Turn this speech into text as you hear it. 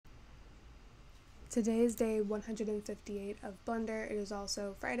Today is day 158 of Blender. It is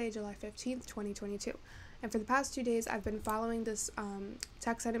also Friday, July 15th, 2022. And for the past 2 days, I've been following this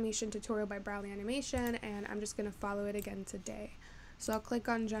text animation tutorial by Bradley Animation, and I'm just going to follow it again today. So I'll click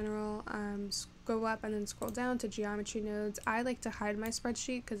on General, scroll up, and then scroll down to Geometry Nodes. I like to hide my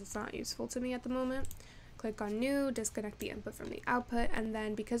spreadsheet because it's not useful to me at the moment. Click on New, disconnect the input from the output, and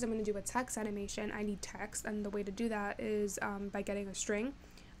then because I'm going to do a text animation, I need text, and the way to do that is by getting a string.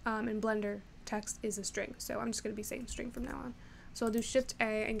 In Blender, text is a string, so I'm just going to be saying string from now on. So I'll do Shift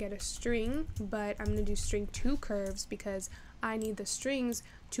A and get a string, but I'm going to do string to curves because I need the strings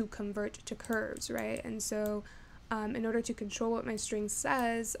to convert to curves, right? And so in order to control what my string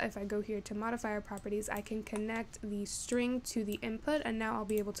says, if I go here to modifier properties, I can connect the string to the input, and now I'll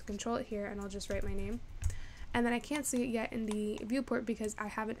be able to control it here, and I'll just write my name. And then I can't see it yet in the viewport because I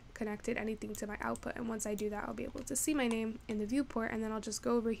haven't connected anything to my output, and once I do that, I'll be able to see my name in the viewport, and then I'll just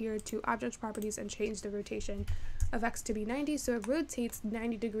go over here to object properties and change the rotation of X to be 90, so it rotates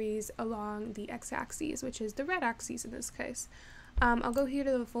 90 degrees along the X-axis, which is the red axis in this case. I'll go here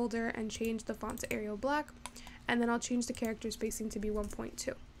to the folder and change the font to Arial Black, and then I'll change the character spacing to be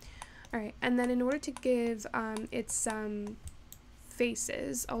 1.2. Alright, and then in order to give it some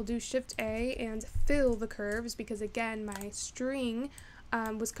faces, I'll do Shift A and fill the curves because again my string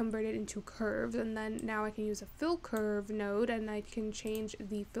was converted into curves, and then now I can use a fill curve node and I can change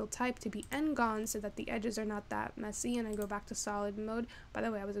the fill type to be n-gon so that the edges are not that messy, and I go back to solid mode. By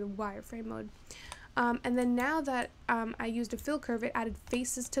the way, I was in wireframe mode. And then now that I used a fill curve, it added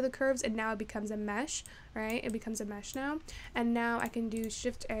faces to the curves, and now it becomes a mesh, right? It becomes a mesh now, and now I can do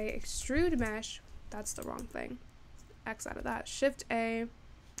Shift A extrude mesh. That's the wrong thing. X out of that. Shift A,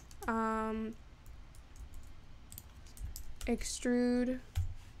 extrude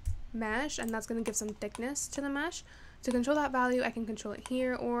mesh, and that's going to give some thickness to the mesh. To control that value, I can control it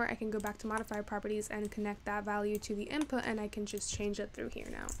here, or I can go back to modifier properties and connect that value to the input, and I can just change it through here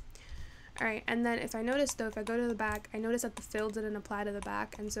now. Alright, and then if I notice though, if I go to the back, I notice that the fill didn't apply to the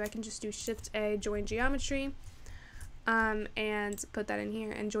back, and so I can just do Shift A, join geometry, and put that in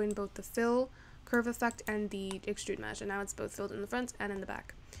here and join both the fill curve effect and the extrude mesh, and now it's both filled in the front and in the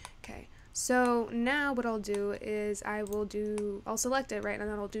back. Okay, so now what I'll do is I'll select it, right, and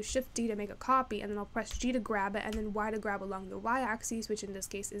then I'll do Shift D to make a copy, and then I'll press G to grab it, and then Y to grab along the Y axis, which in this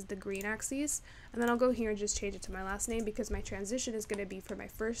case is the green axis, and then I'll go here and just change it to my last name because my transition is going to be from my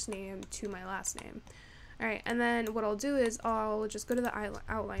first name to my last name. Alright, and then what I'll do is I'll just go to the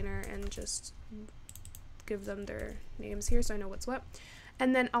outliner and just give them their names here so I know what's what.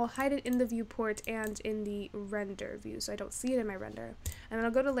 And then I'll hide it in the viewport and in the render view so I don't see it in my render. And then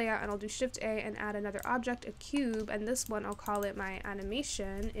I'll go to layout and I'll do Shift A and add another object, a cube, and this one I'll call it my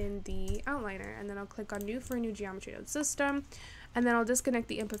animation in the outliner. And then I'll click on new for a new geometry node system, and then I'll disconnect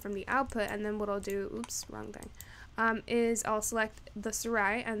the input from the output, and then what I'll do, oops, wrong thing, is I'll select the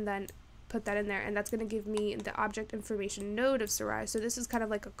Sarai and then put that in there, and that's going to give me the object information node of Sarai. So this is kind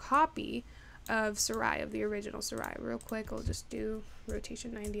of like a copy of Sarai, of the original Sarai. Real quick, I'll just do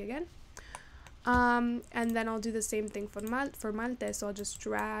rotation 90 again. And then I'll do the same thing for Malte, so I'll just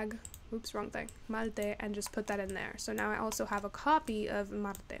drag, oops, wrong thing, Malte, and just put that in there. So now I also have a copy of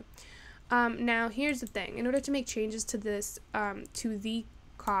Malte. Now here's the thing, in order to make changes to this, to the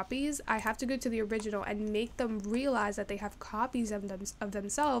copies, I have to go to the original and make them realize that they have copies of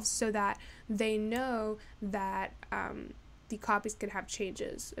themselves so that they know that the copies can have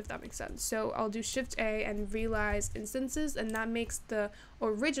changes, if that makes sense. So I'll do Shift A and realize instances, and that makes the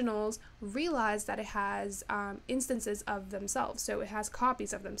originals realize that it has instances of themselves, so it has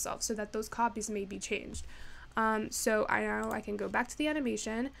copies of themselves, so that those copies may be changed. So now I can go back to the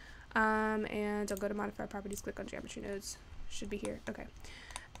animation, and I'll go to modifier properties, click on geometry nodes, should be here, okay.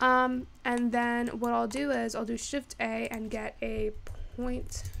 And then what I'll do is I'll do Shift A and get a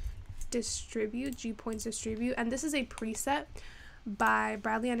point distribute, G points distribute, and this is a preset by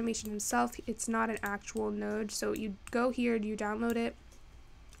Bradley Animation himself. It's not an actual node, so you go here, you download it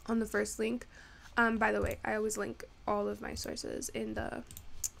on the first link. By the way, I always link all of my sources in the,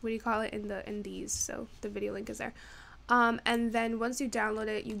 in these, so the video link is there. And then once you download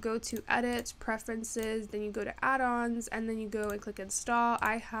it, you go to Edit, Preferences, then you go to Add-ons, and then you go and click Install.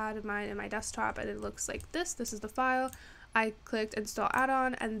 I had mine in my desktop, and it looks like this. This is the file. I clicked Install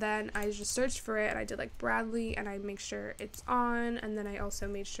Add-on, and then I just searched for it, and I did like Bradley, and I make sure it's on, and then I also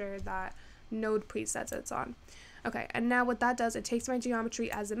made sure that Node presets it's on. Okay, and now what that does, it takes my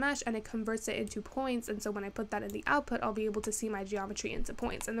geometry as a mesh and it converts it into points, and so when I put that in the output, I'll be able to see my geometry into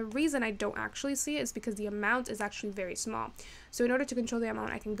points. And the reason I don't actually see it is because the amount is actually very small. So in order to control the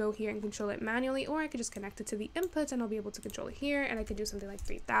amount, I can go here and control it manually, or I could just connect it to the input and I'll be able to control it here, and I could do something like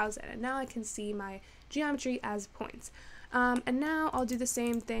 3000, and now I can see my geometry as points. And now I'll do the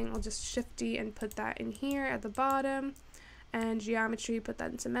same thing. I'll just Shift D and put that in here at the bottom, and geometry, put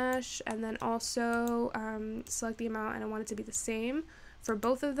that into mesh, and then also select the amount, and I want it to be the same for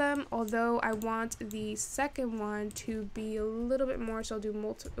both of them, although I want the second one to be a little bit more, so I'll do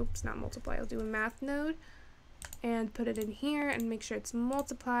not multiply, I'll do a math node and put it in here and make sure it's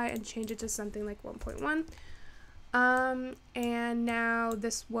multiply and change it to something like 1.1. And now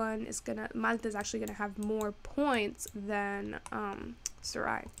this one is Malta is actually gonna have more points than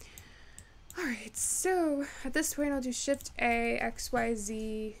Sarai. Alright, so at this point I'll do Shift A,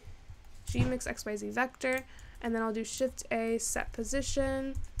 XYZ, Gmix XYZ vector, and then I'll do Shift A, set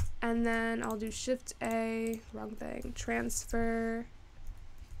position, and then I'll do Shift A, wrong thing, transfer,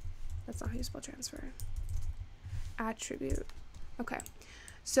 that's not how you spell transfer, attribute. Okay,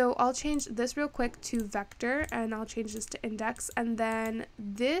 so I'll change this real quick to vector, and I'll change this to index, and then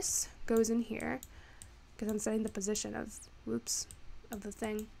this goes in here, because I'm setting the position of, of the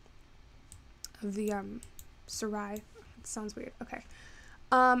thing. Of the Sarai. It sounds weird. Okay.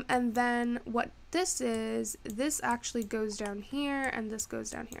 And then what this is, this actually goes down here and this goes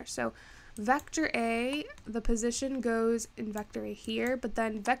down here. So vector A, the position goes in vector A here, but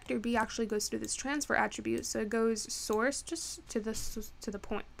then vector B actually goes through this transfer attribute. So it goes source just to the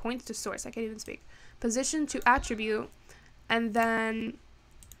point to source. I can't even speak. Position to attribute, and then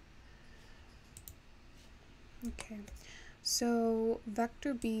okay. So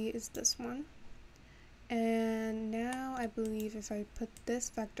vector B is this one. And now I believe if I put this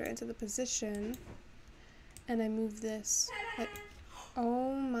vector into the position and I move this, like,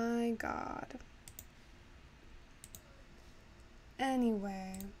 oh my god.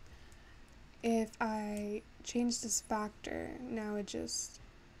 Anyway, if I change this factor, now it just,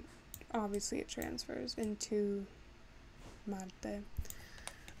 obviously it transfers into Marte.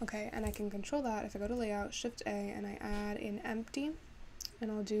 Okay, and I can control that if I go to layout, Shift A, and I add in empty, and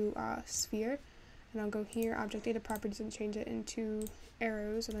I'll do sphere. And I'll go here, object data properties, and change it into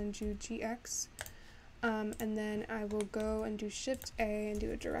arrows, and then do GX. And then I will go and do Shift A and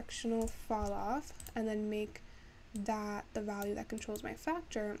do a directional fall off, and then make that the value that controls my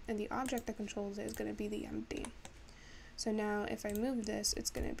factor, and the object that controls it is going to be the empty. So now if I move this, it's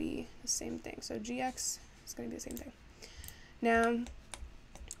going to be the same thing. So GX is going to be the same thing. Now,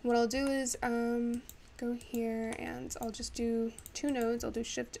 what I'll do is go here, and I'll just do 2 nodes. I'll do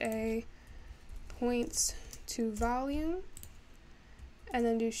Shift A, points to volume, and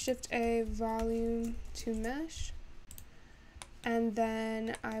then do Shift A, volume to mesh, and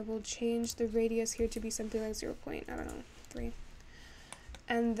then I will change the radius here to be something like 0.3,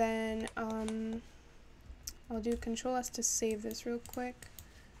 and then I'll do Control S to save this real quick.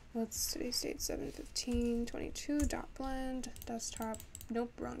 Let's today's date 7/15/22.blend desktop.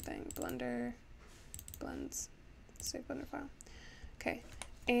 Nope, wrong thing. Blender blends. Save Blender file. Okay.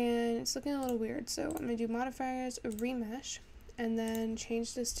 And it's looking a little weird, so I'm going to do modifiers, remesh, and then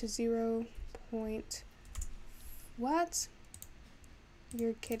change this to 0. What?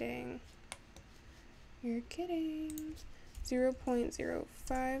 You're kidding. You're kidding.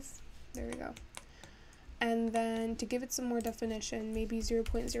 0.05. There we go. And then to give it some more definition, maybe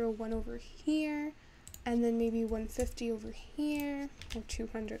 0.01 over here, and then maybe 150 over here, or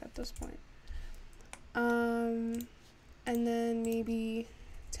 200 at this point. And then maybe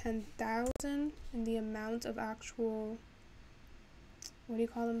 10,000 in the amount of actual, what do you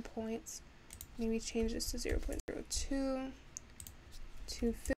call them, points. Maybe change this to 0.02,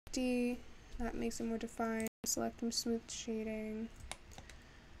 250, that makes it more defined. Select from smooth shading.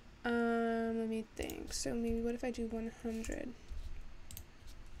 Let me think. So maybe what if I do 100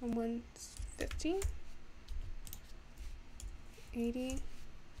 and 150, 80,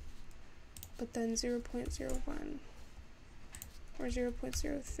 but then 0.01 or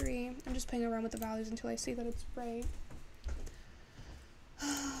 0.03. I'm just playing around with the values until I see that it's right.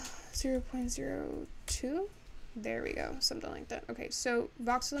 0.02. There we go, something like that. Okay, so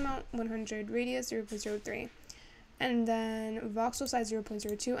voxel amount 100, radius 0.03, and then voxel size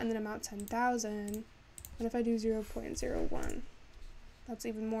 0.02, and then amount 10,000. What if I do 0.01? That's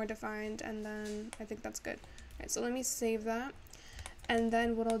even more defined, and then I think that's good. Alright, so let me save that, and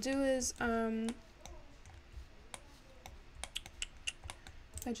then what I'll do is, if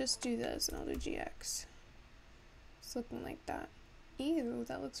I just do this, and I'll do GX. It's looking like that. Ew,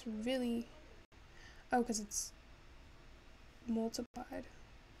 that looks really, oh, because it's multiplied.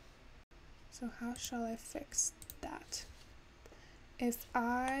 So how shall I fix that? If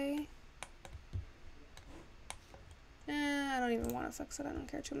I don't even want to fix it. I don't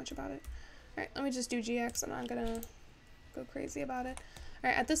care too much about it. Alright, let me just do GX. I'm not gonna go crazy about it.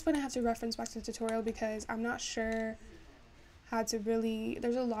 Alright, at this point I have to reference back to the tutorial because I'm not sure how to really,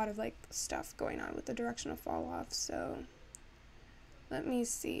 there's a lot of like stuff going on with the directional fall off, so let me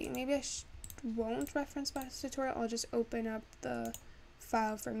see. Maybe I won't reference back to the tutorial. I'll just open up the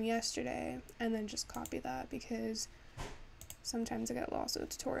file from yesterday and then just copy that because sometimes I get lost in the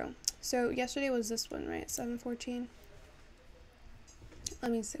tutorial. So yesterday was this one, right? 714.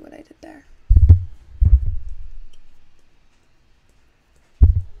 Let me see what I did there.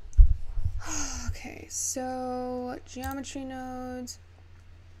 Okay, so geometry nodes.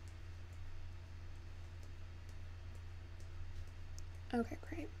 Okay,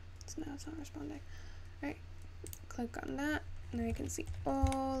 great. So now it's not responding. Alright, click on that. Now you can see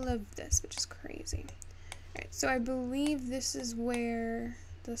all of this, which is crazy. Alright, so I believe this is where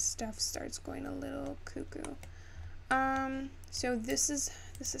the stuff starts going a little cuckoo. So this is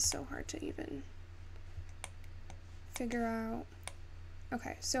so hard to even figure out.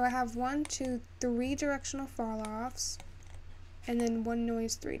 Okay, so I have 1, 2, 3 directional fall offs, and then 1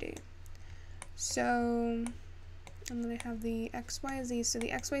 noise 3D. So and then I have the XYZ. So the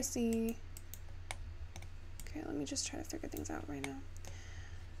XYZ. Okay, let me just try to figure things out right now.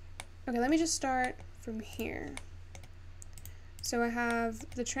 Okay, let me just start from here. So I have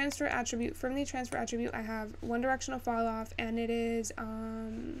the transfer attribute. From the transfer attribute, I have 1 directional fall off, and it is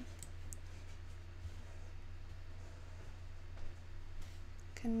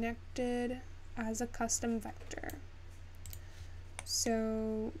connected as a custom vector.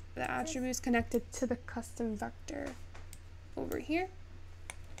 So the attribute is connected to the custom vector over here.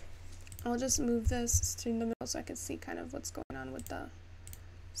 I'll just move this to the middle so I can see kind of what's going on with the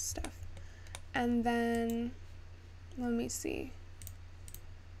stuff. And then let me see.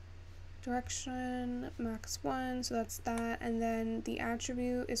 Direction max 1, so that's that. And then the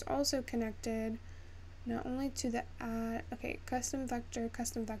attribute is also connected not only to the custom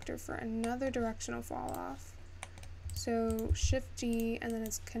vector for another directional fall off. So Shift G, and then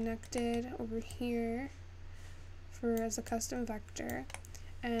it's connected over here as a custom vector.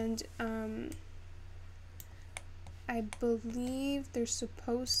 And I believe there's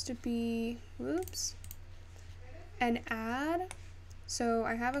supposed to be, an add. So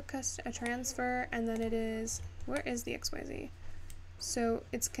I have a transfer, and then it is, where is the XYZ? So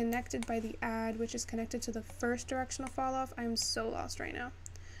it's connected by the add, which is connected to the first directional fall off. I'm so lost right now.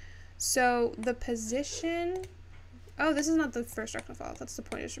 So the position, oh, this is not the first directional fall off, that's the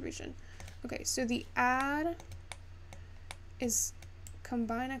point distribution. Okay, so the add is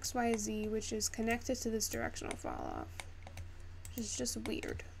combine XYZ, which is connected to this directional fall off, which is just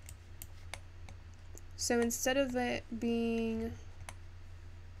weird. So instead of it being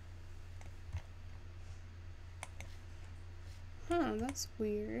that's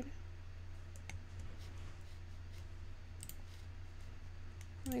weird.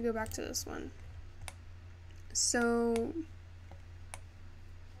 Let me go back to this one. So,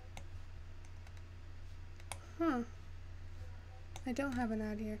 I don't have an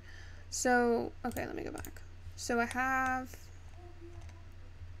add here. So, okay, let me go back. So I have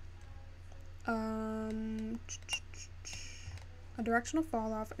a directional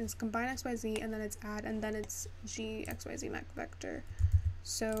fall off, and it's combine XYZ, and then it's add, and then it's G XYZ Mac vector.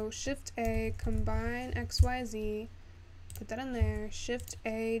 So Shift A, combine XYZ, put that in there, Shift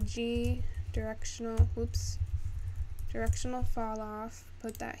A, G, directional fall off,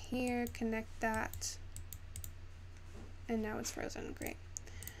 put that here, connect that, and now it's frozen. Great.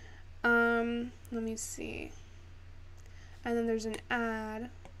 Let me see. And then there's an add.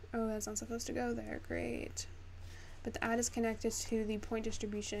 Oh, that's not supposed to go there. Great. But the add is connected to the point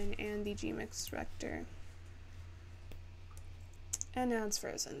distribution and the Gmix vector. And now it's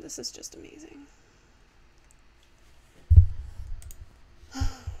frozen. This is just amazing.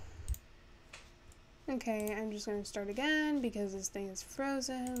 Okay, I'm just going to start again because this thing is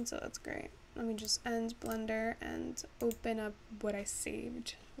frozen, so that's great. Let me just end Blender and open up what I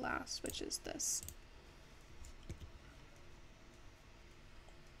saved last, which is this.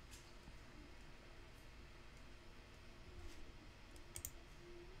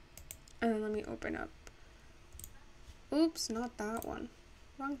 And then let me open up, oops, not that one,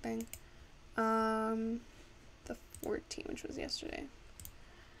 wrong thing, the 14, which was yesterday.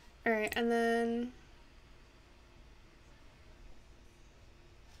 Alright, and then,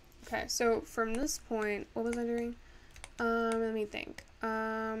 okay, so from this point, what was I doing? Let me think.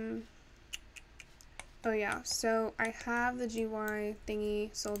 Oh yeah, so I have the GY thingy,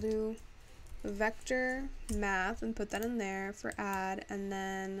 so I'll do vector math and put that in there for add, and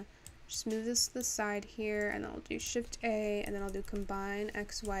then just move this to the side here, and then I'll do shift A, and then I'll do combine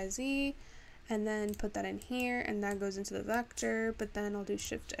XYZ, and then put that in here, and that goes into the vector, but then I'll do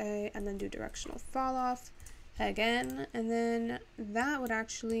shift A, and then do directional fall off again, and then that would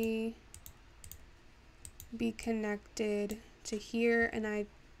actually be connected to here, and I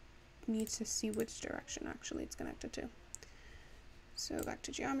need to see which direction actually it's connected to. So back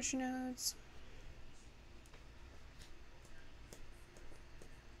to geometry nodes.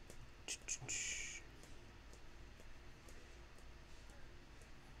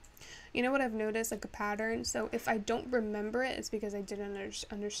 You know what I've noticed, like a pattern, so if I don't remember it, it's because I didn't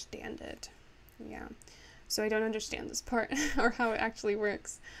understand it. Yeah, so I don't understand this part or how it actually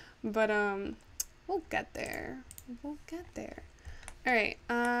works, but we'll get there. We'll get there. All right,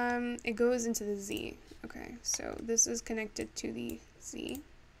 it goes into the Z. Okay, so this is connected to the Z,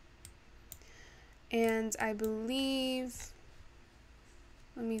 and I believe,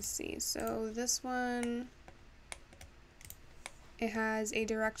 let me see, so this one, it has a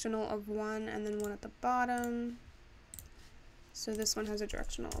directional of 1 and then 1 at the bottom. So this one has a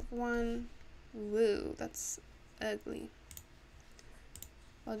directional of 1. Woo, that's ugly.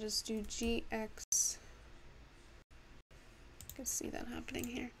 I'll just do GX. You can see that happening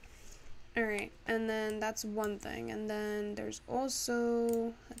here. Alright, and then that's one thing. And then there's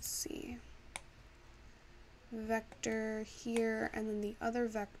also, let's see, vector here, and then the other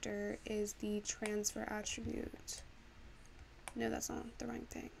vector is the transfer attribute. No, that's not the right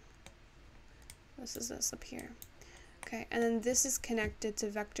thing. This is this up here. Okay, and then this is connected to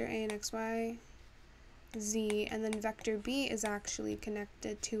vector A and XY, Z, and then vector B is actually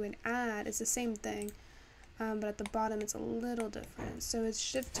connected to an add. It's the same thing, but at the bottom it's a little different. So it's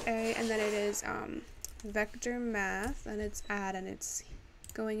shift A, and then it is vector math, and it's add, and it's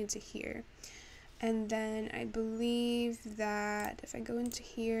going into here. And then I believe that if I go into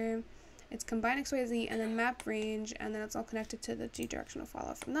here, it's combine XYZ and then map range, and then it's all connected to the G directional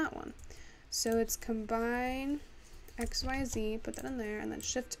follow from that one. So it's combine XYZ, put that in there, and then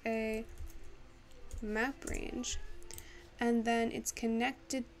shift A, map range, and then it's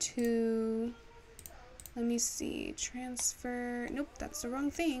connected to, let me see, transfer, nope, that's the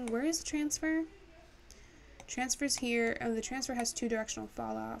wrong thing. Where is the transfer? Transfer's here, and the transfer has 2 directional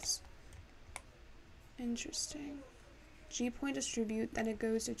fall offs. Interesting. G point distribute, then it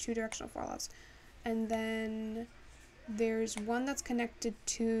goes to 2 directional fall offs, and then there's one that's connected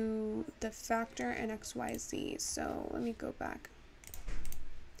to the factor and XYZ. So let me go back.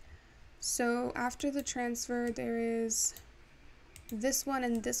 So after the transfer, there is this one,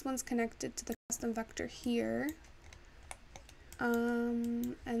 and this one's connected to the custom vector here.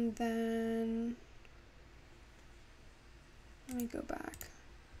 And then let me go back.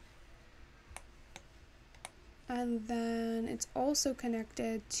 And then it's also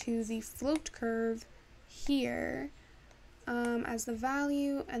connected to the float curve here as the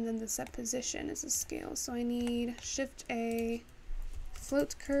value, and then the set position is the scale. So I need shift A,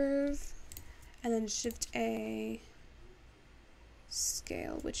 float curve, and then shift A,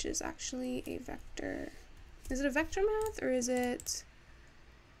 scale, which is actually a vector. Is it a vector math, or is it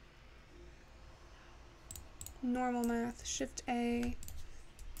normal math? Shift A,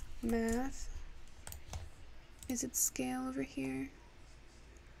 math. Is it scale over here?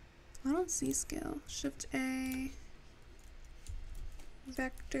 I don't see scale. Shift A,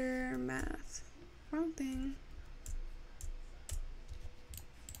 vector math. Wrong thing.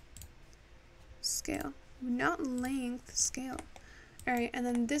 Scale. Not length, scale. Alright, and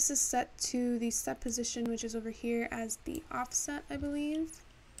then this is set to the set position, which is over here as the offset, I believe.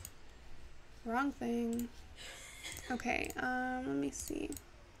 Wrong thing. Okay, let me see.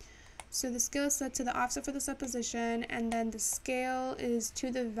 So the scale is set to the offset for the set position, and then the scale is to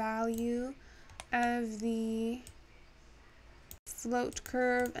the value of the float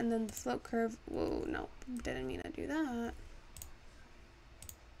curve, and then the float curve, whoa, no, didn't mean to do that.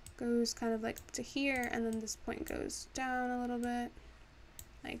 Goes kind of like up to here, and then this point goes down a little bit,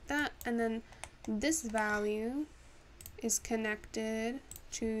 like that, and then this value is connected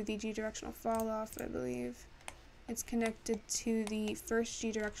to the G directional fall off, I believe. It's connected to the first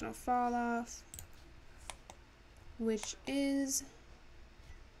G directional fall off, which is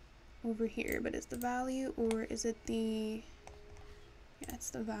over here, but is the value, or is it the, yeah, it's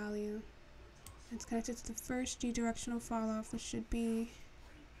the value. It's connected to the first G directional fall off, which should be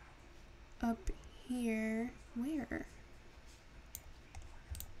up here. Where?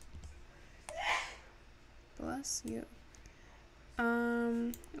 Bless you.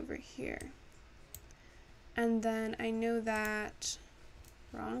 Over here. And then I know that,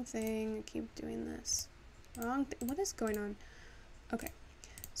 wrong thing, I keep doing this. What is going on? Okay,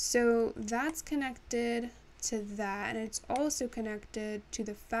 so that's connected to that, and it's also connected to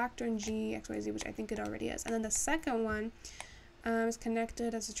the factor in g, x, y, z, which I think it already is. And then the second one is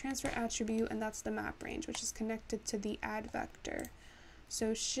connected as a transfer attribute, and that's the map range, which is connected to the add vector.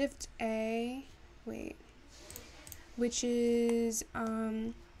 So shift A, which is,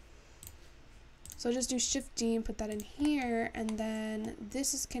 so I'll just do shift D and put that in here, and then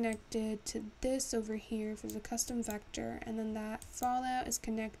this is connected to this over here for the custom vector, and then that fallout is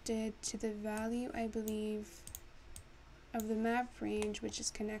connected to the value, I believe, of the map range, which is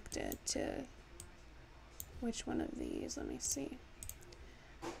connected to which one of these? Let me see.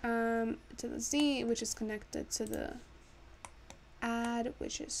 To the Z, which is connected to the add,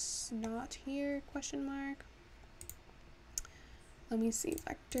 which is not here, question mark. Let me see,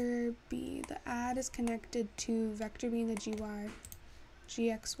 vector B, the add is connected to vector B in the GY,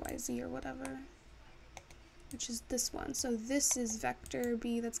 GXYZ or whatever, which is this one. So this is vector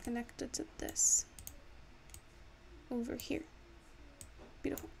B that's connected to this over here.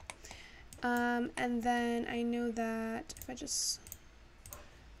 Beautiful. And then I know that if I just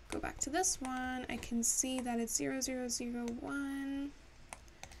go back to this one, I can see that it's 0, 0, 0, 1,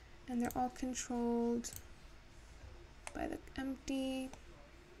 and they're all controlled by the empty,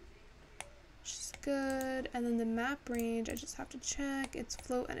 which is good. And then the map range, I just have to check, it's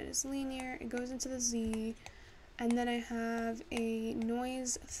float and it is linear, it goes into the Z, and then I have a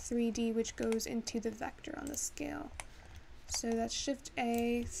noise 3D which goes into the vector on the scale. So that's shift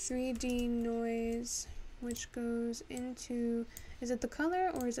A, 3D noise, which goes into, is it the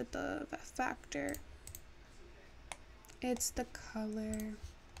color or is it the factor? It's the color.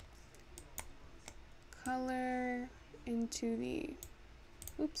 Color into the,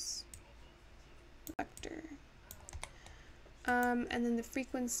 oops, vector. And then the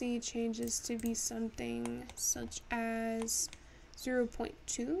frequency changes to be something such as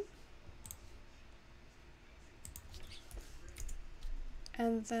 0.2.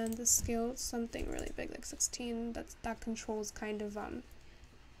 And then the scale is something really big, like 16. That controls kind of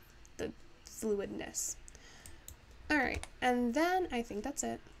the fluidness. All right, and then I think that's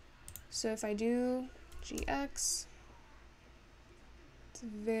it. So if I do GX, it's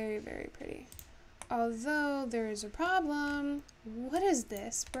very, very pretty. Although there is a problem. What is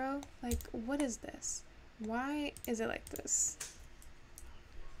this, bro? Like, what is this? Why is it like this?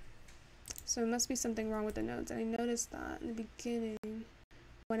 So it must be something wrong with the nodes. And I noticed that in the beginning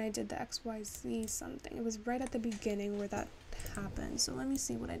when I did the XYZ something. It was right at the beginning where that happened. So let me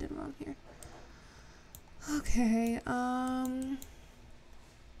see what I did wrong here. Okay, so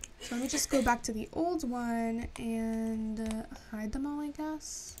let me just go back to the old one and hide them all, I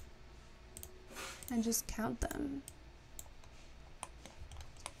guess, and just count them.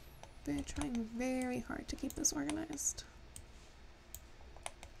 They're trying very hard to keep this organized.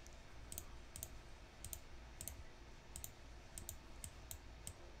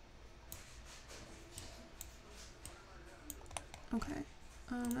 Okay,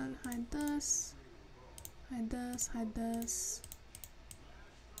 and hide this, hide this, hide this.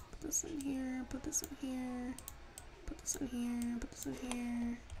 Put this in here, put this in here, put this in here, put this in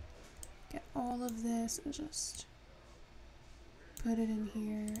here. Get all of this and just put it in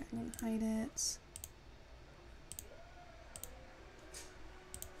here and then hide it.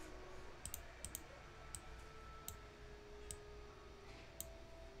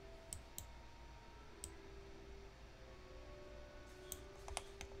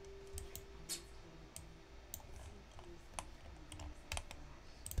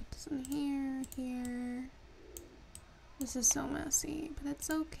 Put this in here, here. This is so messy, but it's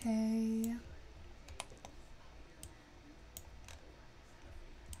okay.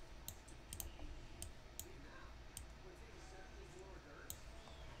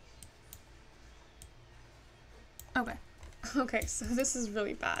 Okay, so this is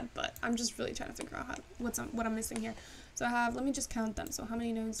really bad, but I'm just really trying to figure out what I'm missing here. So I have, let me just count them. So how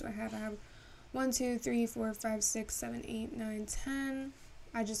many nodes do I have? I have 1, 2, 3, 4, 5, 6, 7, 8, 9, 10.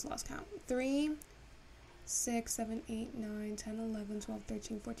 I just lost count. 3, 6, 7, 8, 9, 10, 11, 12,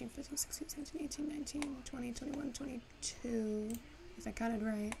 13, 14, 15, 16, 17, 18, 19, 20, 21, 22, if I counted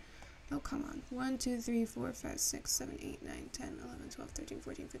right. Oh, come on. 1, 2, 3, 4, 5, 6, 7, 8, 9, 10, 11, 12, 13,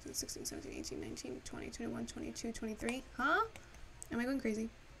 14, 15, 16, 17, 18, 19, 20, 21, 22, 23. Huh? Am I going crazy?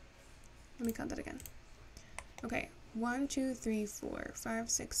 Let me count that again. Okay. 1, 2, 3, 4, 5,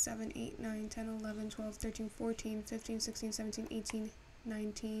 6, 7, 8, 9, 10, 11, 12, 13, 14, 15, 16, 17, 18,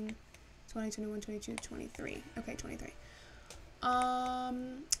 19, 20, 21, 22, 23. Okay, 23.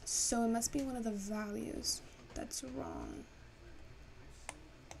 So it must be one of the values that's wrong.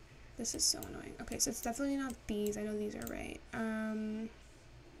 This is so annoying. Okay, so it's definitely not these. I know these are right. I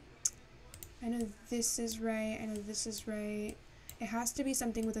know this is right. I know this is right. It has to be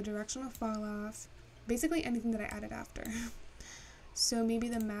something with a directional fall off. Basically anything that I added after. So maybe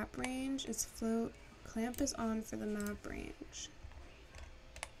the map range is float. Clamp is on for the map range.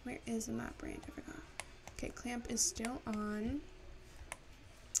 Where is the map range? I forgot. Okay, clamp is still on.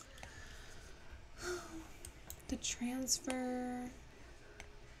 The transfer.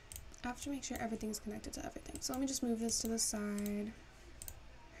 I have to make sure everything's connected to everything. So let me just move this to the side.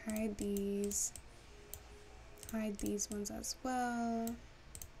 Hide these. Hide these ones as well.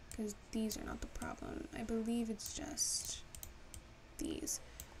 Because these are not the problem. I believe it's just these.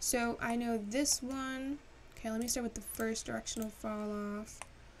 So I know this one. Okay, let me start with the first directional fall off.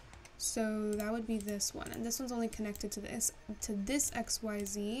 So that would be this one. And this one's only connected to this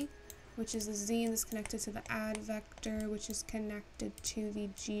XYZ, which is the Z, and this connected to the add vector, which is connected to the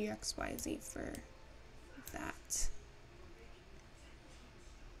GXYZ for that.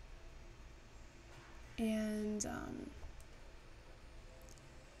 And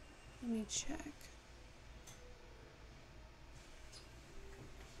let me check.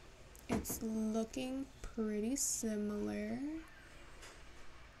 It's looking pretty similar.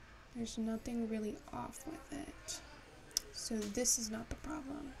 There's nothing really off with it. So this is not the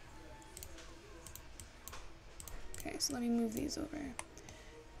problem. Okay, so let me move these over.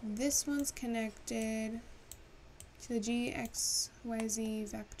 This one's connected to the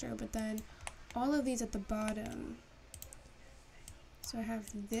GXYZ vector, but then all of these at the bottom. So I have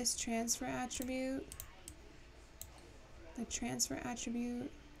this transfer attribute, the transfer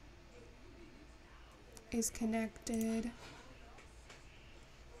attribute is connected.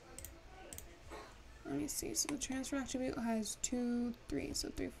 Let me see. So the transfer attribute has 2, 3, so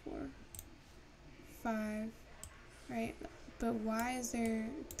 3, 4, 5, right? But why is there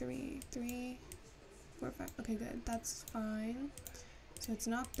 3, 3, 4, 5? Okay, good. That's fine. So it's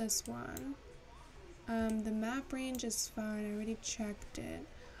not this one. The map range is fine. I already checked it.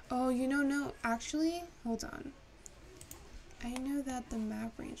 Oh, no. Actually, hold on. I know that the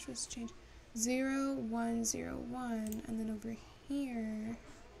map range was changed. 0, 1, 0, 1, and then over here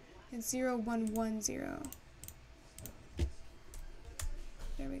it's 0, 1, 1, 0.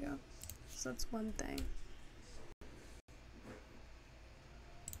 There we go. So that's one thing.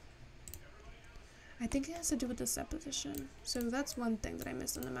 I think it has to do with the set position. So that's one thing that I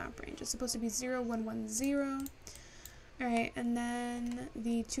missed in the map range. It's supposed to be 0, 1, 1, 0. Alright, and then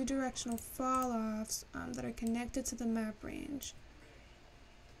the two directional fall-offs that are connected to the map range.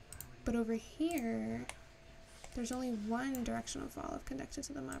 But over here, there's only one directional fall-off connected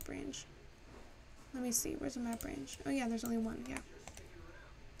to the map range. Let me see, where's the map range? Oh yeah, there's only one, yeah.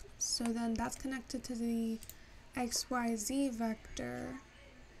 So then that's connected to the XYZ vector,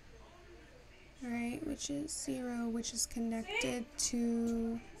 right, which is 0, which is connected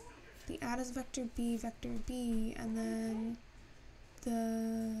to the add as vector B, and then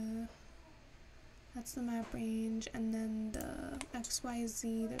that's the map range, and then the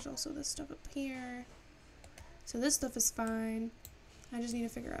XYZ, there's also this stuff up here. So this stuff is fine. I just need to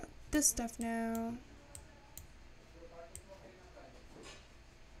figure out this stuff now.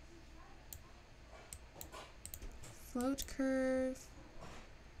 Float curve.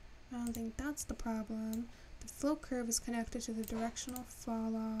 I don't think that's the problem. The float curve is connected to the directional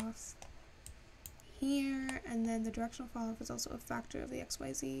fall off here, and then the directional fall off is also a factor of the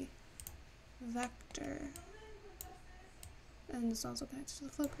XYZ vector. And it's also connected to the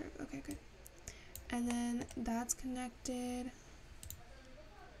float curve. Okay, good. And then that's connected.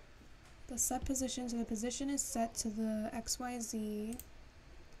 The set position, so the position is set to the XYZ.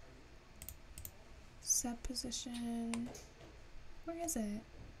 Set position, where is it?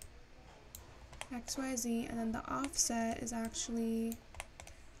 XYZ, and then the offset is actually,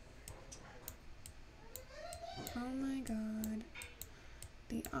 oh my god,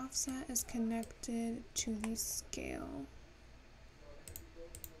 the offset is connected to the scale.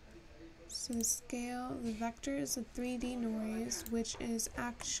 So the scale, the vector is a 3D noise, which is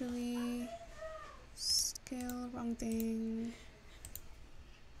actually scale, wrong thing.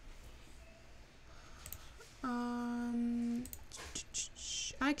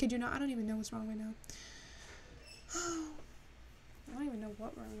 I kid you not, I don't even know what's wrong right now. I don't even know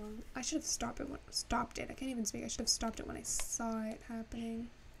what went wrong. I should have stopped it. I can't even speak. I should have stopped it when I saw it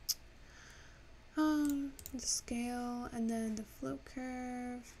happening. The scale, and then the float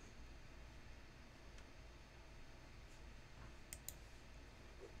curve.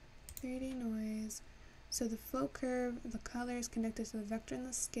 .3D noise, So the float curve, the color is connected to the vector and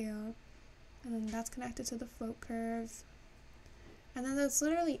the scale, and then that's connected to the float curve. And then that's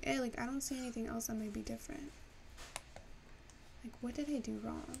literally it. Like, I don't see anything else that might be different. Like, what did I do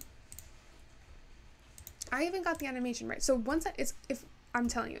wrong? I even got the animation right. So once if I'm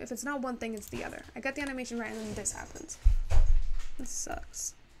telling you, if it's not one thing, it's the other. I got the animation right, and then this happens. This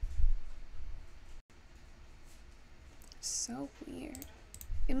sucks. So weird.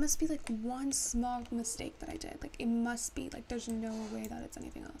 It must be like one small mistake that I did. Like, it must be. Like, there's no way that it's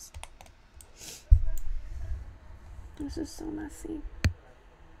anything else. This is so messy.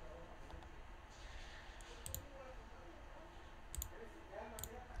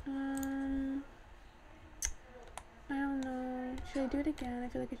 I don't know. Should I do it again? I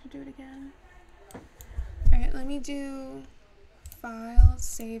feel like I should do it again. Alright, let me do file,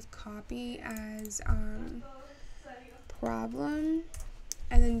 save, copy as problem,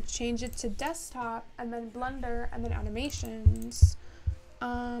 and then change it to desktop, and then Blender, and then animations.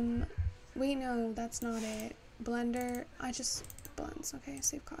 Wait, no, that's not it. Blender, I just blends. Okay,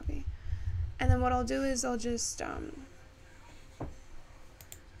 save, copy. And then what I'll do is I'll just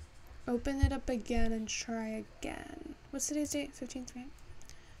open it up again and try again. What's today's date? 15th, right?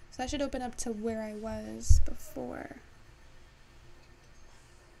 So that should open up to where I was before.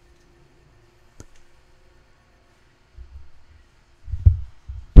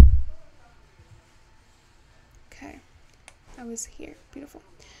 Okay, I was here. Beautiful.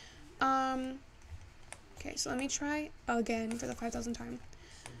 Okay, so let me try again for the 5,000th time.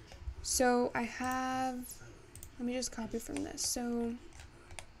 So I have, let me just copy from this. So,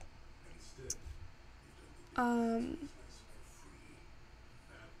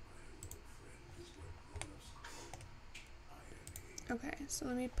 okay, so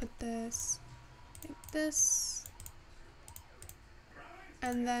let me put this like this,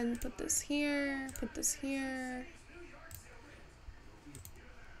 and then put this here,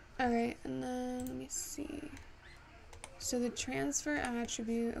 Alright, and then let me see. So the transfer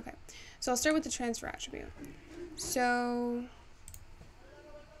attribute, okay. So I'll start with the transfer attribute. So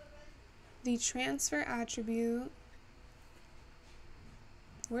the transfer attribute,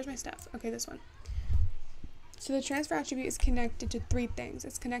 where's my stuff? Okay, this one. So the transfer attribute is connected to three things.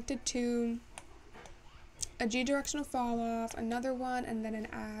 It's connected to a G-directional fall off, another one, and then an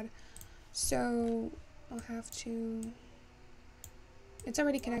add. So I'll have to, it's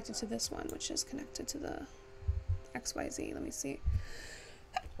already connected to this one, which is connected to the XYZ. Let me see.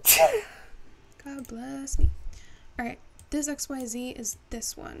 God bless me. Alright, this XYZ is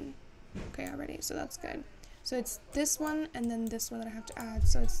this one. Okay, already, so that's good. So it's this one and then this one that I have to add.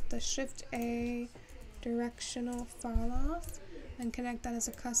 So it's the Shift A directional fall off, and connect that as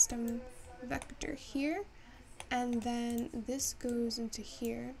a custom vector here. And then this goes into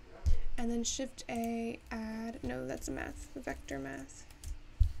here. And then Shift A add, no, that's math, vector math.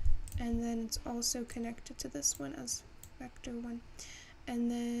 And then it's also connected to this one as vector 1.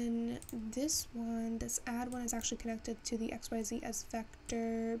 And then this one, this add one, is actually connected to the XYZ as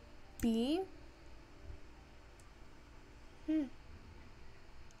vector B.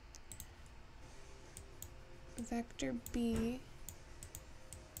 Vector B,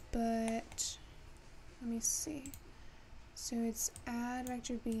 but let me see. So it's add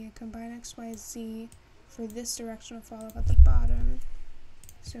vector B and combine XYZ for this directional fall off at the bottom.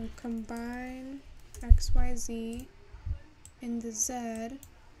 So combine XYZ in the Z, and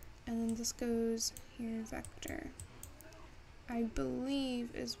then this goes here, vector. I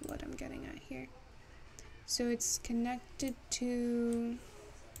believe is what I'm getting at here. So it's connected to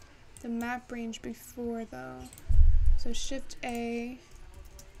the map range before though. So Shift A,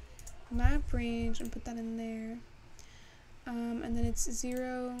 map range, and put that in there. And then it's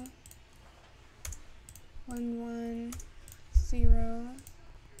 0, 1, 1, 0.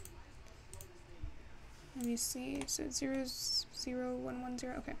 Let me see. So it's 0, 0, 1, 1,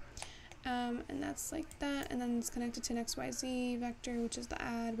 0. Okay. And that's like that. And then it's connected to an XYZ vector, which is the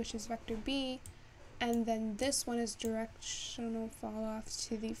add, which is vector B. And then this one is directional fall off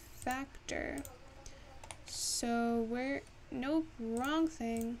to the factor. So we're, nope, wrong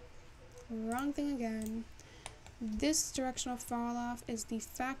thing again. This directional fall off is the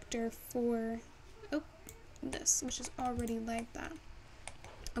factor for, oh, this, which is already like that.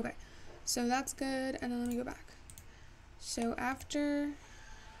 Okay, so that's good. And then let me go back. So after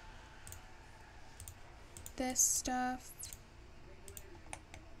this stuff,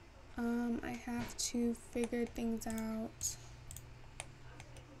 I have to figure things out.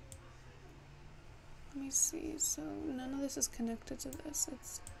 Let me see. So none of this is connected to this.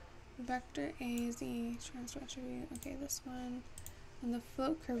 It's vector A is the transfer attribute. Okay, this one. And the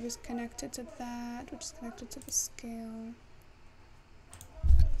float curve is connected to that, which is connected to the scale.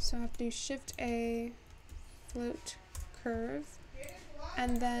 So I have to do Shift A, float curve,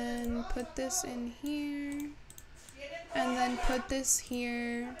 and then put this in here, and then put this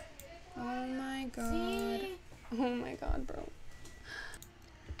here. Oh my god. Oh my god, bro.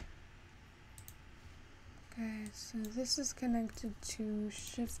 Okay, so this is connected to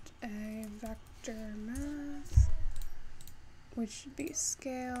Shift A vector math, which should be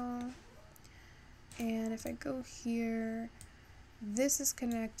scale. And if I go here, this is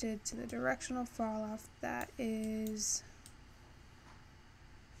connected to the directional fall off that is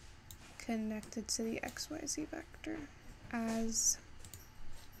connected to the XYZ vector as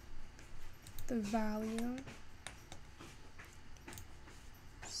the value.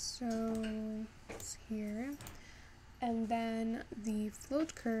 So it's here. And then the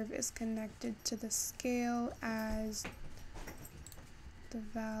float curve is connected to the scale as the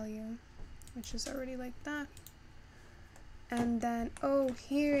value, which is already like that. And then, oh,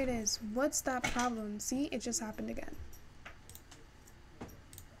 here it is. What's that problem? See, it just happened again.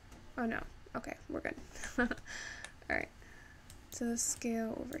 Oh no. Okay, we're good. Alright. So the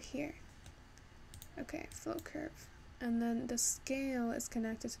scale over here. Okay, float curve. And then the scale is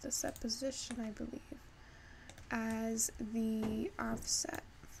connected to the set position, I believe, as the offset,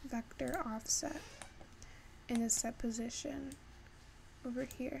 vector offset in the set position over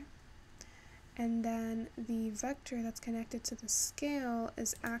here. And then the vector that's connected to the scale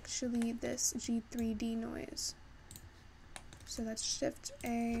is actually this G3D noise. So that's Shift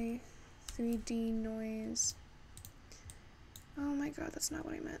A, 3D noise. Oh my god, that's not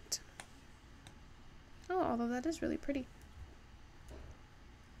what I meant. Oh, although that is really pretty.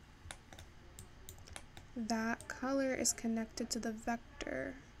 That color is connected to the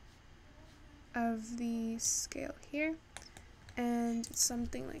vector of the scale here. And it's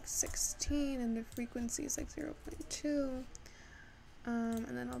something like 16 and the frequency is like 0.2. And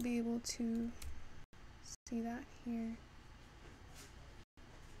then I'll be able to see that here.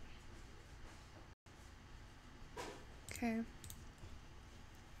 Okay.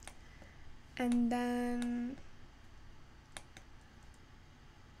 And then,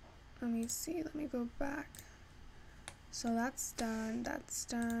 let me see, let me go back. So that's done,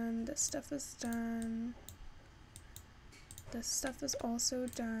 this stuff is done. This stuff is also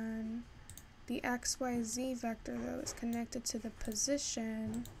done. The XYZ vector though is connected to the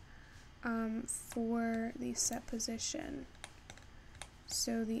position for the set position.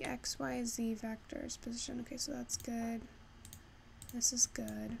 So the XYZ vector is position. Okay, so that's good. This is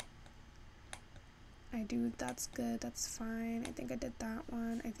good. That's good, that's fine. I think I did that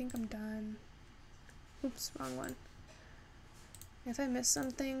one. I think I'm done. Oops, wrong one. If I missed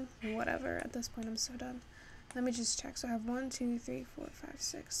something, whatever. At this point, I'm so done. Let me just check. So I have 1, 2, 3, 4, 5,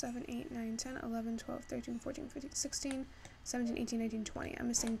 6, 7, 8, 9, 10, 11, 12, 13, 14, 15, 16, 17, 18, 19, 20. I'm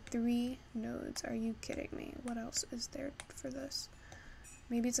missing 3 nodes. Are you kidding me? What else is there for this?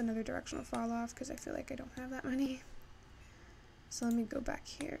 Maybe it's another directional fall off because I feel like I don't have that many. So let me go back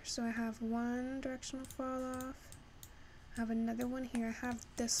here. So I have 1 directional fall off. I have another one here. I have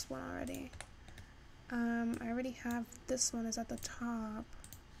this one already. I already have this one is at the top.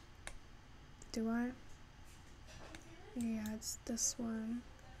 Do I? Yeah, it's this one.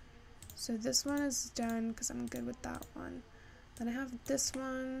 So this one is done because I'm good with that one. Then I have this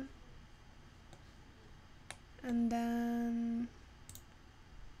one. And then,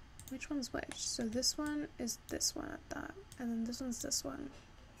 which one's which? So this one is this one at that. And then this one's this one.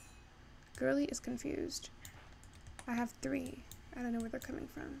 Girly is confused. I have 3. I don't know where they're coming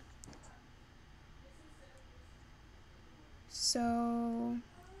from. So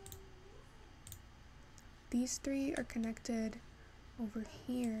these 3 are connected over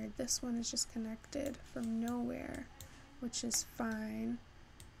here. This one is just connected from nowhere, which is fine.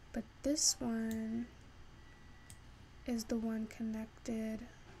 But this one is the one connected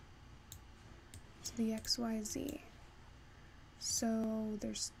to the XYZ. So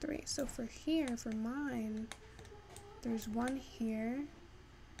there's 3. So for here, for mine, there's 1 here,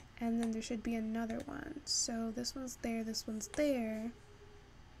 and then there should be another one. So this one's there, this one's there.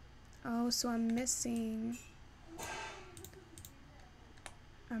 Oh, so I'm missing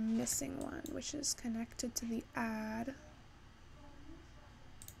one, which is connected to the add,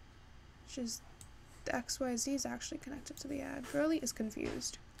 which is the XYZ is actually connected to the add. Girly is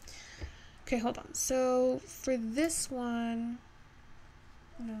confused. Okay, hold on. So for this one,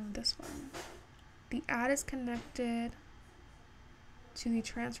 no, this one, the add is connected to the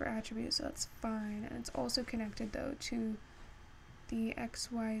transfer attribute, so that's fine. And it's also connected though to the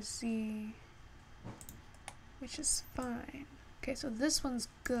XYZ, which is fine. Okay, so this one's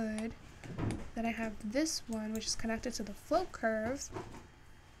good. Then I have this one, which is connected to the flow curve.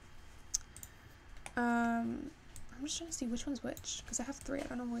 I'm just trying to see which one's which, because I have 3. I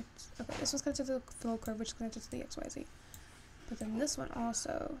don't know which. Okay, this one's connected to the flow curve, which is connected to the XYZ. But then this one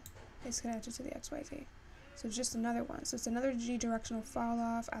also is connected to the XYZ. So it's just another one. So it's another G directional fall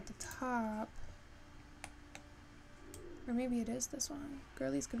off at the top. Or maybe it is this one.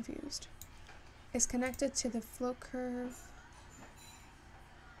 Girly's confused. It's connected to the flow curve,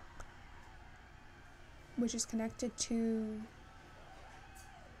 which is connected to...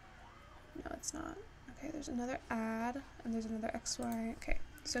 No, it's not. Okay, there's another add, and there's another XY. Okay,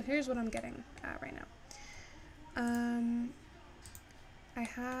 so here's what I'm getting at right now. I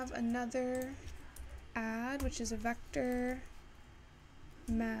have another add, which is a vector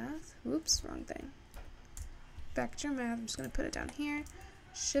math. Oops, wrong thing. Vector math, I'm just going to put it down here.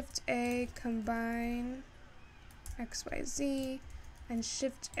 Shift A, combine XYZ, and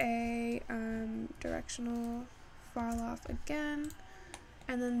Shift A, directional fall off again.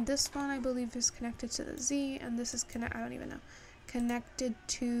 And then this one I believe is connected to the Z, and this is I don't even know. Connected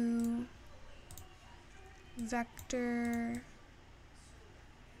to vector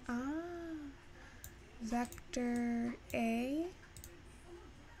vector A.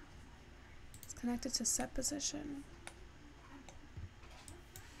 It's connected to set position.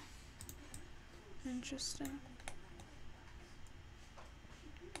 Interesting.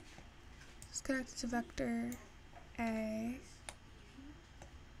 It's connected to vector A.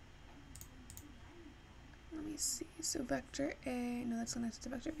 Let me see. So vector A, no, that's connected to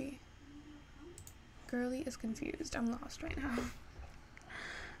vector B. Girly is confused. I'm lost right now.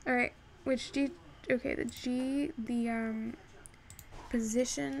 Alright, which G, okay, the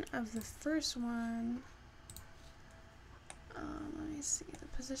position of the first one, let me see, the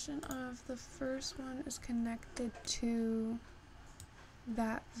position of the first one is connected to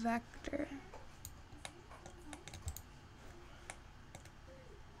that vector.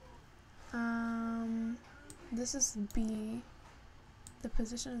 This is B. The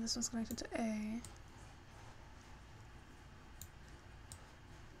position of this one's connected to A.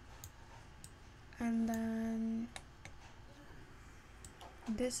 And then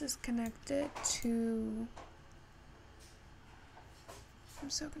this is connected to... I'm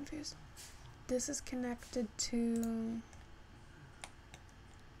so confused. This is connected to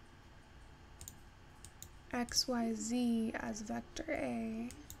XYZ as vector A.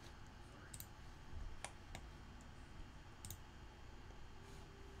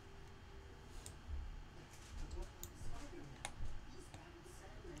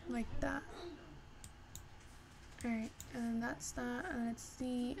 Like that. Alright, and that's that, and it's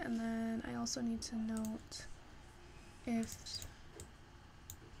C, and then I also need to note if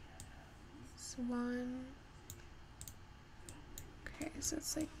it's 1. Okay, so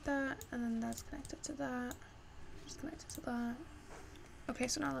it's like that, and then that's connected to that, just connected to that. Okay,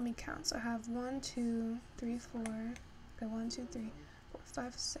 so now let me count. So I have 1, 2, 3, 4, okay, 1, 2, 3, 4,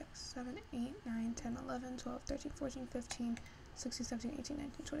 5, 6, 7, 8, 9, 10, 11, 12, 13, 14, 15, 16, 17, 18,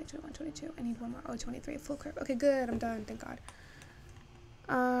 19, 20, 21, 22. I need one more. Oh, 23. Full curve. Okay, good. I'm done. Thank God.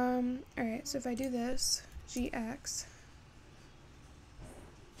 Alright, so if I do this, GX,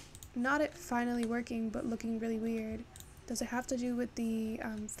 not it finally working, but looking really weird. Does it have to do with the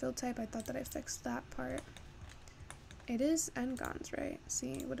fill type? I thought that I fixed that part. It is n-gons, right?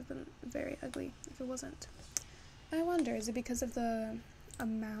 See, it would have been very ugly if it wasn't. I wonder, is it because of the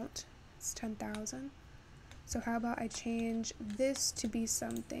amount? It's 10,000. So how about I change this to be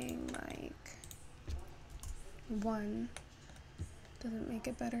something like 1. Doesn't make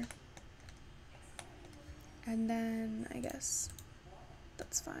it better. And then I guess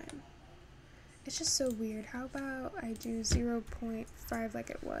that's fine. It's just so weird. How about I do 0.5 like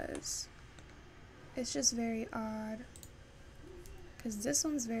it was? It's just very odd. Because this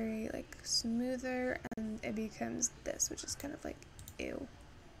one's very like smoother and it becomes this, which is kind of like ew.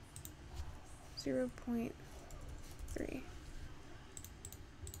 0.3.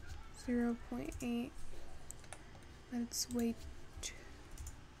 0.8. And it's way too...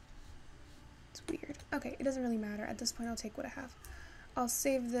 It's weird. Okay, it doesn't really matter. At this point, I'll take what I have. I'll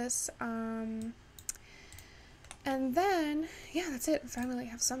save this, and then, yeah, that's it. Finally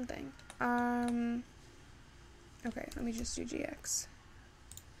have something. Okay, let me just do GX.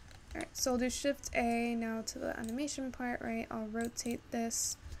 Alright, so I'll do Shift A now to the animation part, right? I'll rotate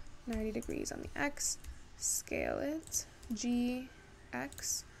this 90 degrees on the X, scale it,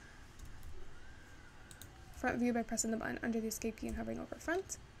 GX, front view by pressing the button under the escape key and hovering over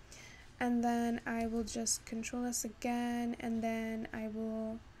front. And then I will just control S again, and then I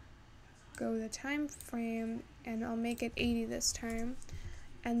will go the time frame and I'll make it 80 this time.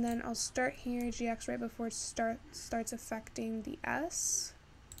 And then I'll start here, GX right before it starts affecting the S.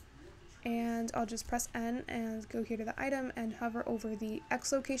 And I'll just press N and go here to the item and hover over the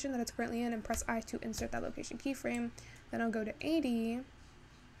X location that it's currently in and press I to insert that location keyframe. Then I'll go to 80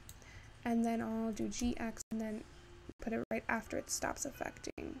 and then I'll do GX and then put it right after it stops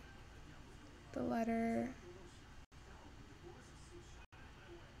affecting the letter.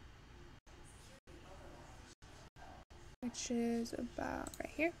 Which is about right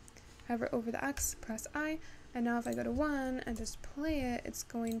here. Hover over the X, press I, and now if I go to 1 and just play it, it's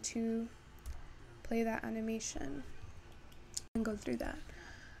going to play that animation and go through that.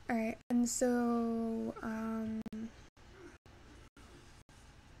 Alright, and so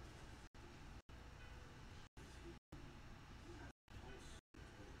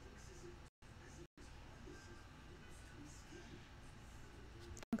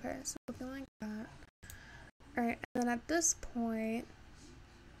okay, so looking like that. Alright, and then at this point,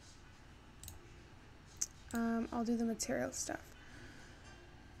 I'll do the material stuff.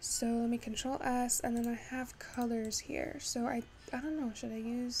 So let me Control S, and then I have colors here. So I don't know, should I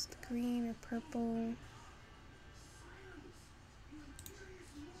use the green or purple?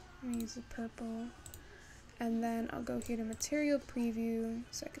 I'm gonna use the purple. And then I'll go here to material preview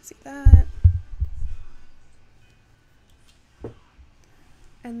so I can see that.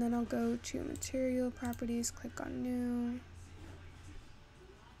 And then I'll go to material properties, click on new.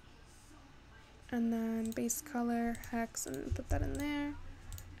 And then base color, hex, and put that in there.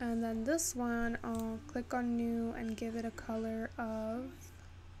 And then this one, I'll click on new and give it a color of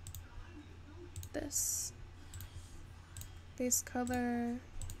this. Base color,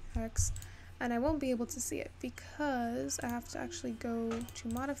 hex. And I won't be able to see it because I have to actually go to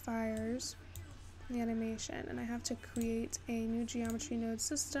modifiers, the animation, and I have to create a new geometry node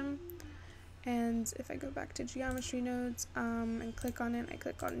system. And if I go back to geometry nodes and click on it, I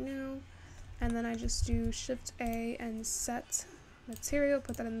click on new. And then I just do Shift A and set material,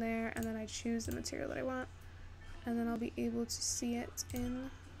 put that in there, and then I choose the material that I want. And then I'll be able to see it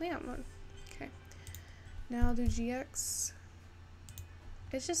in layout mode. Okay. Now I'll do GX.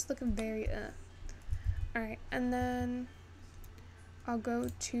 It's just looking very Alright, and then I'll go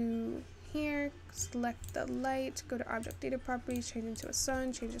to here, select the light, go to object data properties, change it to a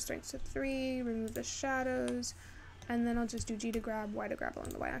sun, change the strength to 3, remove the shadows. And then I'll just do G to grab, Y to grab along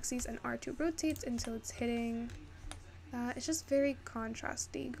the y-axis, and R to rotate until it's hitting that. It's just very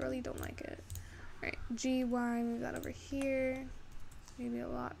contrasty. Really don't like it. Alright, G, Y, move that over here. Maybe a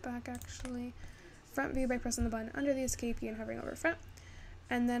lot back actually. Front view by pressing the button under the escape key and hovering over front.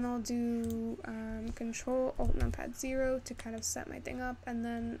 And then I'll do Control Alt Numpad 0 to kind of set my thing up. And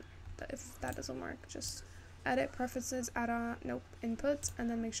then if that doesn't work, just edit preferences, add on, inputs, and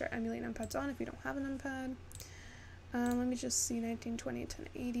then make sure emulate numpad's on if you don't have a numpad. Let me just see 1920,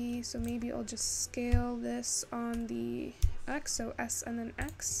 1080. So maybe I'll just scale this on the X, so S and then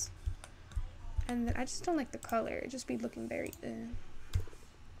X. And then I just don't like the color. It just be looking very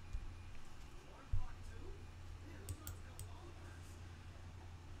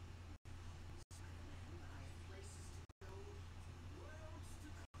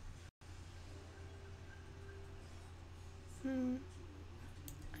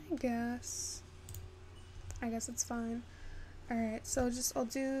I guess it's fine. Alright, so I'll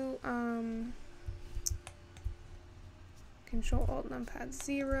do Control Alt Numpad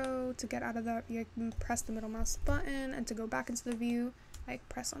 0 to get out of that view. I can press the middle mouse button, and to go back into the view, I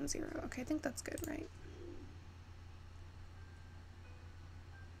press on 0. Okay, I think that's good, right?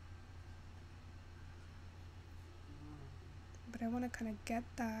 But I want to kind of get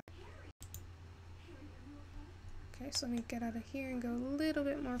that. Okay, so let me get out of here and go a little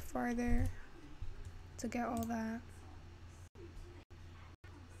bit more farther to get all that.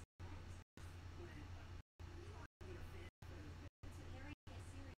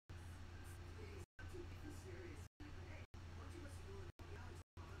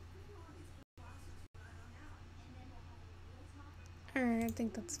 Alright, I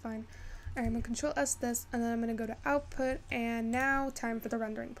think that's fine. Alright, I'm going to Control S this, and then I'm going to go to Output, and now time for the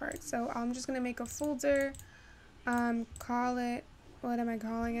rendering part. So I'm just going to make a folder, call it, what am I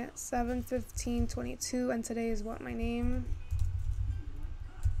calling it? 7/15/22, and today is what, my name?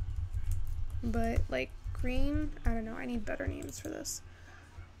 But, like, green? I don't know, I need better names for this.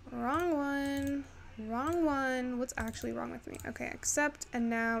 Wrong one. Wrong one. What's actually wrong with me? Okay, accept, and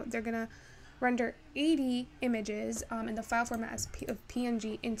now they're going to render 80 images in the file format as of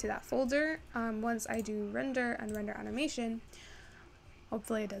PNG into that folder. Once I do render and render animation,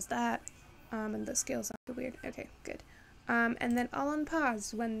 hopefully it does that, and the scale's not too weird. Okay, good. And then I'll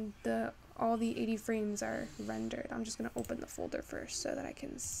unpause when all the 80 frames are rendered. I'm just gonna open the folder first so that I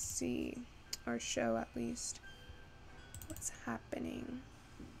can see, or show at least, what's happening.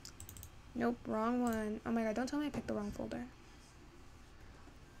 Nope, wrong one. Oh my god, don't tell me I picked the wrong folder.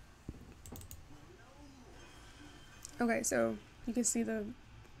 Okay, so you can see the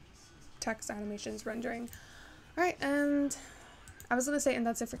text animations rendering. Alright, and I was gonna say, and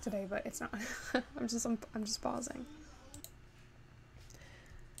that's it for today, but it's not. I'm just pausing.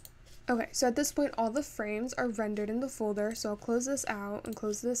 Okay, so at this point, all the frames are rendered in the folder, so I'll close this out,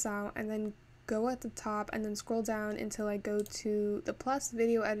 and then go at the top, and then scroll down until I go to the plus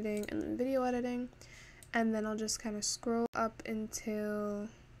video editing, and then video editing, and then I'll just kind of scroll up until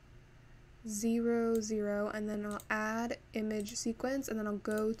 0, 0, and then I'll add image sequence, and then I'll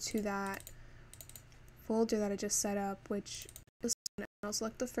go to that folder that I just set up, which is, I'll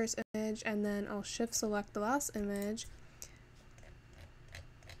select the first image, and then I'll shift select the last image,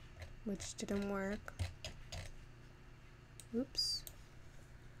 which didn't work. Oops.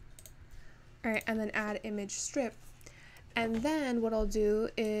 Alright, and then add image strip. And then what I'll do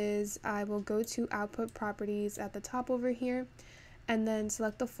is I will go to output properties at the top over here, and then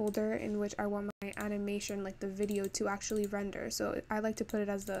select the folder in which I want my animation, like the video, to actually render. So I like to put it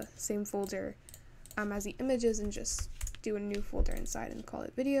as the same folder as the images, and just do a new folder inside and call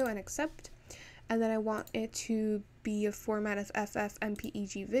it video and accept. And then I want it to be a format of FF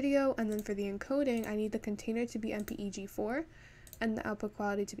MPEG video, and then for the encoding I need the container to be MPEG4 and the output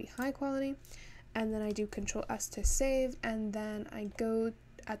quality to be high quality, and then I do Control S to save, and then I go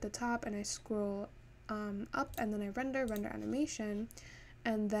at the top and I scroll up, and then I render animation,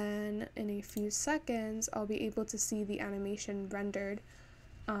 and then in a few seconds I'll be able to see the animation rendered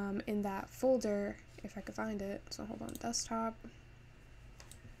in that folder if I could find it. So hold on, desktop,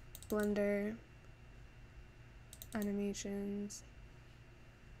 Blender, animations,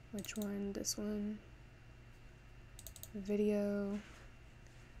 which one? This one, video,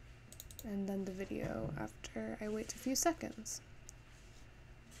 and then the video after I wait a few seconds.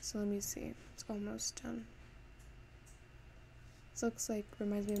 So let me see, it's almost done. This looks like,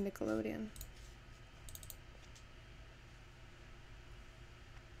 reminds me of Nickelodeon.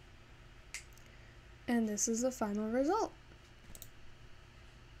 And this is the final result.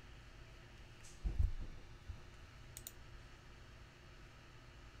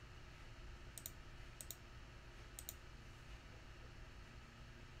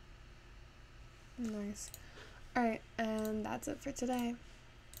 Nice. Alright, and that's it for today.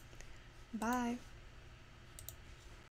 Bye.